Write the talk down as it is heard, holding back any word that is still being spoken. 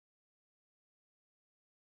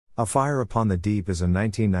A Fire Upon the Deep is a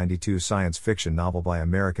 1992 science fiction novel by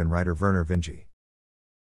American writer Vernor Vinge.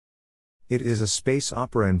 It is a space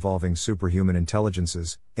opera involving superhuman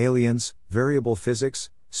intelligences, aliens, variable physics,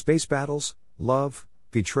 space battles, love,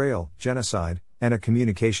 betrayal, genocide, and a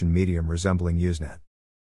communication medium resembling Usenet.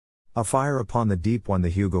 A Fire Upon the Deep won the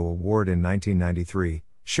Hugo Award in 1993,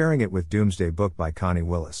 sharing it with Doomsday book by Connie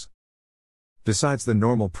Willis. Besides the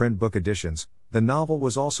normal print book editions, the novel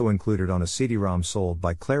was also included on a CD-ROM sold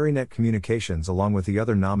by ClariNet Communications along with the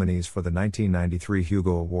other nominees for the 1993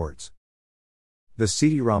 Hugo Awards. The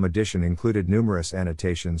CD-ROM edition included numerous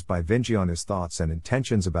annotations by Vinge on his thoughts and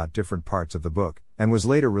intentions about different parts of the book, and was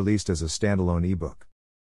later released as a standalone ebook.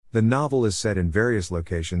 The novel is set in various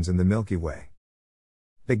locations in the Milky Way.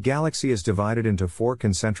 The galaxy is divided into 4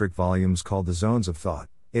 concentric volumes called the Zones of Thought.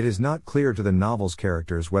 It is not clear to the novel's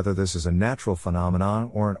characters whether this is a natural phenomenon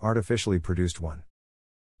or an artificially produced one.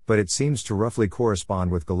 But it seems to roughly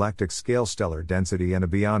correspond with galactic scale. Stellar density and a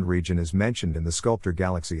beyond region is mentioned in the Sculptor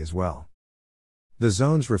galaxy as well. The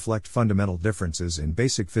zones reflect fundamental differences in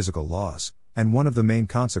basic physical laws, and one of the main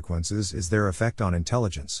consequences is their effect on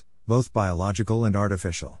intelligence, both biological and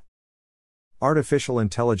artificial. Artificial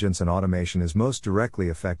intelligence and automation is most directly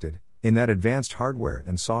affected, in that advanced hardware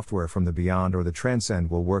and software from the beyond or the transcend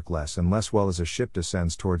will work less and less well as a ship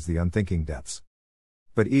descends towards the unthinking depths.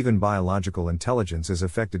 But even biological intelligence is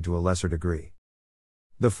affected to a lesser degree.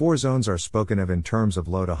 The 4 zones are spoken of in terms of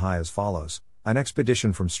low to high as follows: an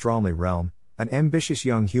expedition from Stromley realm, an ambitious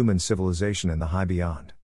young human civilization in the high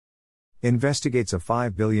beyond. Investigates a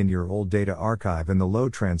 5 billion-year-old data archive in the low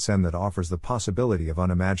transcend that offers the possibility of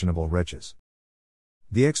unimaginable riches.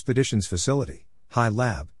 The expedition's facility, High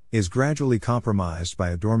Lab, is gradually compromised by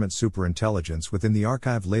a dormant superintelligence within the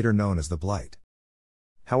archive later known as the Blight.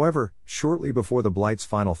 However, shortly before the Blight's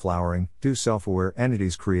final flowering, 2 self-aware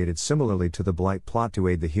entities created similarly to the Blight plot to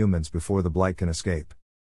aid the humans before the Blight can escape.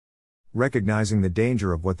 Recognizing the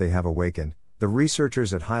danger of what they have awakened, the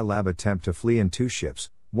researchers at High Lab attempt to flee in 2 ships,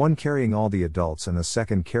 one carrying all the adults and the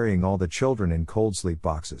second carrying all the children in cold sleep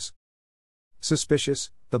boxes.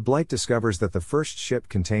 Suspicious, the Blight discovers that the first ship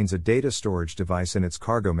contains a data storage device in its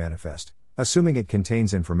cargo manifest. Assuming it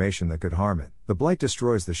contains information that could harm it, the Blight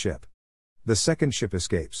destroys the ship. The second ship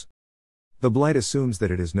escapes. The Blight assumes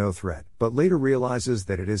that it is no threat, but later realizes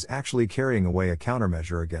that it is actually carrying away a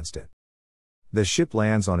countermeasure against it. The ship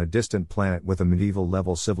lands on a distant planet with a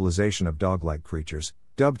medieval-level civilization of dog-like creatures,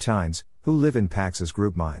 dubbed Tines, who live in packs as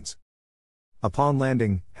group minds. Upon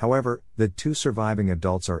landing, however, the 2 surviving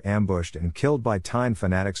adults are ambushed and killed by Tyne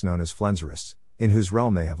fanatics known as Flenzerists, in whose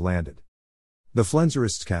realm they have landed. The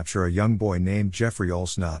Flenzerists capture a young boy named Jeffrey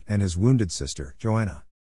Olsnot and his wounded sister, Joanna.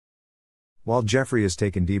 While Jeffrey is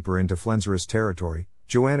taken deeper into Flenzerist territory,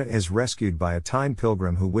 Joanna is rescued by a Tyne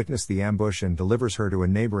pilgrim who witnessed the ambush and delivers her to a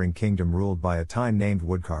neighboring kingdom ruled by a Tyne named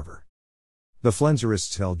Woodcarver. The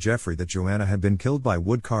Flenzerists tell Jeffrey that Joanna had been killed by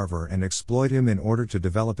Woodcarver and exploit him in order to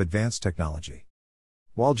develop advanced technology.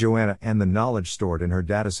 While Joanna and the knowledge stored in her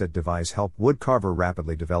dataset device help Woodcarver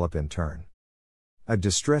rapidly develop in turn. A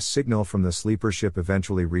distress signal from the sleeper ship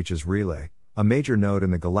eventually reaches Relay, a major node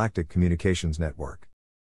in the galactic communications network.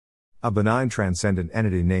 A benign transcendent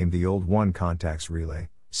entity named the Old One contacts Relay,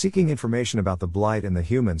 seeking information about the Blight and the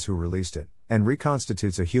humans who released it, and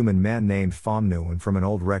reconstitutes a human man named Fomnuan from an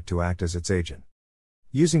old wreck to act as its agent.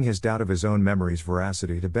 Using his doubt of his own memory's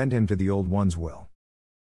veracity to bend him to the Old One's will.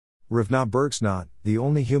 Ravna Bergsnot, the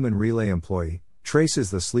only human Relay employee,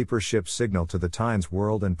 traces the sleeper ship's signal to the Tynes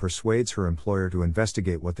world and persuades her employer to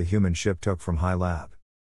investigate what the human ship took from High Lab.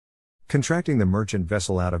 Contracting the merchant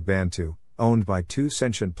vessel out of Bantu, owned by 2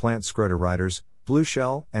 sentient plant scrotoriders,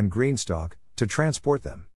 Blueshell and Greenstalk, to transport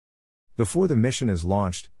them. Before the mission is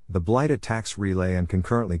launched, the Blight attacks Relay and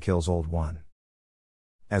concurrently kills Old One.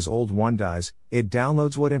 As Old One dies, it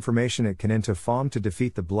downloads what information it can into FOM to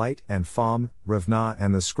defeat the Blight, and FOM, Ravna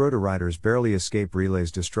and the Scrotoriders barely escape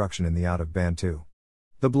Relay's destruction in the out of Bantu.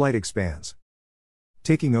 The Blight expands,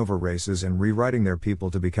 taking over races and rewriting their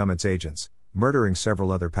people to become its agents, murdering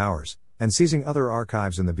several other powers, and seizing other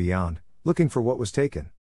archives in the beyond, looking for what was taken.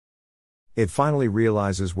 It finally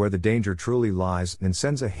realizes where the danger truly lies and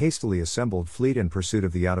sends a hastily assembled fleet in pursuit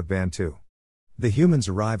of the out of Bantu. The humans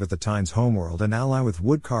arrive at the Tynes' homeworld and ally with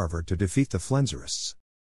Woodcarver to defeat the Flenzerists.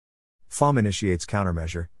 FOM initiates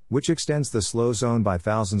countermeasure, which extends the slow zone by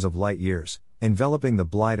thousands of light years, enveloping the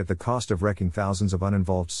Blight at the cost of wrecking thousands of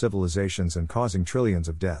uninvolved civilizations and causing trillions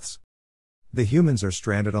of deaths. The humans are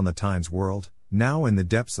stranded on the Tynes world, now in the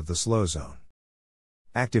depths of the slow zone.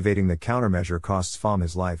 Activating the countermeasure costs FOM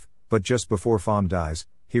his life, but just before FOM dies,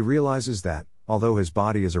 he realizes that, although his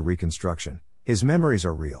body is a reconstruction, his memories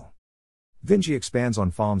are real. Vinge expands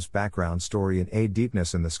on Fom's background story in A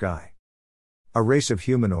Deepness in the Sky. A race of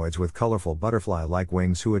humanoids with colorful butterfly-like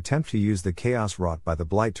wings who attempt to use the chaos wrought by the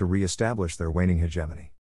Blight to re-establish their waning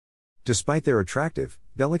hegemony. Despite their attractive,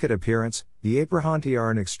 delicate appearance, the Abrahanti are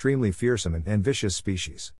an extremely fearsome and vicious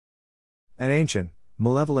species. An ancient,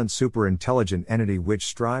 malevolent super-intelligent entity which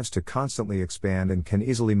strives to constantly expand and can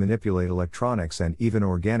easily manipulate electronics and even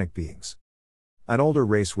organic beings. An older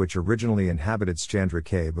race which originally inhabited Chandra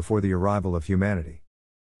K before the arrival of humanity.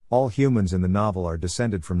 All humans in the novel are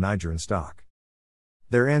descended from Nigerian stock.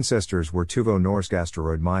 Their ancestors were Tuvo Norsk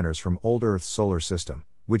asteroid miners from old Earth's solar system,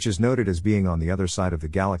 which is noted as being on the other side of the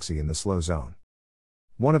galaxy in the slow zone.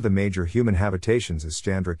 One of the major human habitations is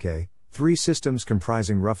Chandra K, 3 systems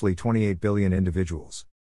comprising roughly 28 billion individuals.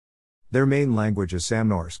 Their main language is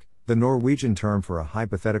Samnorsk, the Norwegian term for a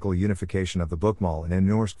hypothetical unification of the Bokmål and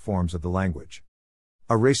Norsk forms of the language.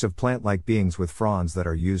 A race of plant-like beings with fronds that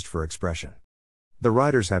are used for expression. The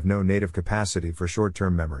writers have no native capacity for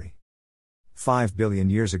short-term memory. 5 billion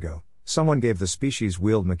years ago, someone gave the species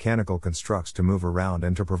wheeled mechanical constructs to move around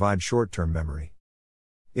and to provide short-term memory.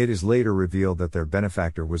 It is later revealed that their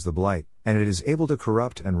benefactor was the Blight, and it is able to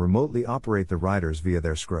corrupt and remotely operate the riders via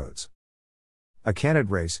their scrodes. A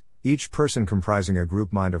canid race, each person comprising a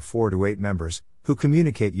group mind of 4 to 8 members, who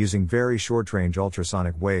communicate using very short-range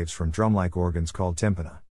ultrasonic waves from drum-like organs called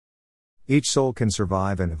tympana. Each soul can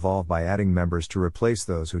survive and evolve by adding members to replace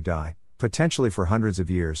those who die, potentially for hundreds of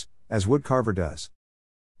years, as Woodcarver does.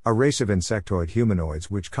 A race of insectoid humanoids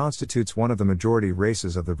which constitutes one of the majority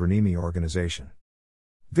races of the Vernimi organization.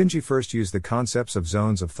 Vinge first used the concepts of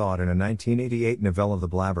zones of thought in a 1988 novella The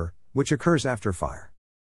Blabber, which occurs after Fire.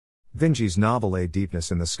 Vinge's novel A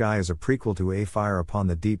Deepness in the Sky is a prequel to A Fire Upon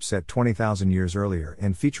the Deep set 20,000 years earlier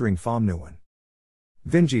and featuring Fom Nguyen.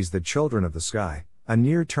 Vinge's The Children of the Sky, a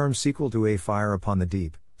near-term sequel to A Fire Upon the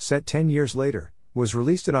Deep, set 10 years later, was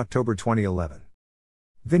released in October 2011.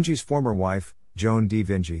 Vinge's former wife, Joan D.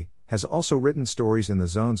 Vinge, has also written stories in the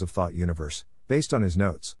Zones of Thought universe, based on his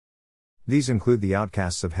notes. These include The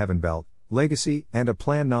Outcasts of Heaven Belt, Legacy, and a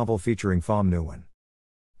planned novel featuring Fom Nguyen.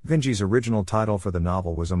 Vinge's original title for the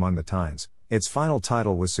novel was Among the Tines, its final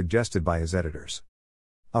title was suggested by his editors.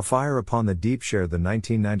 A Fire Upon the Deep shared the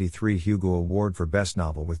 1993 Hugo Award for Best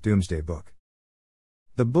Novel with Doomsday book.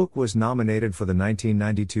 The book was nominated for the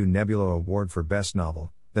 1992 Nebula Award for Best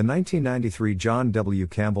Novel, the 1993 John W.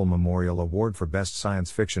 Campbell Memorial Award for Best Science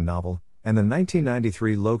Fiction Novel, and the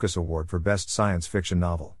 1993 Locus Award for Best Science Fiction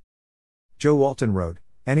Novel. Joe Walton wrote,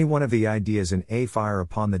 "Any one of the ideas in A Fire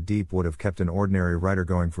Upon the Deep would have kept an ordinary writer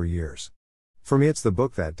going for years. For me it's the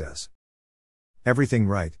book that does everything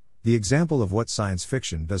right, the example of what science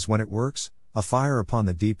fiction does when it works. A Fire Upon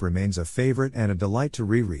the Deep remains a favorite and a delight to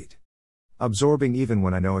reread. Absorbing even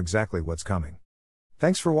when I know exactly what's coming."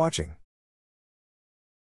 Thanks for watching.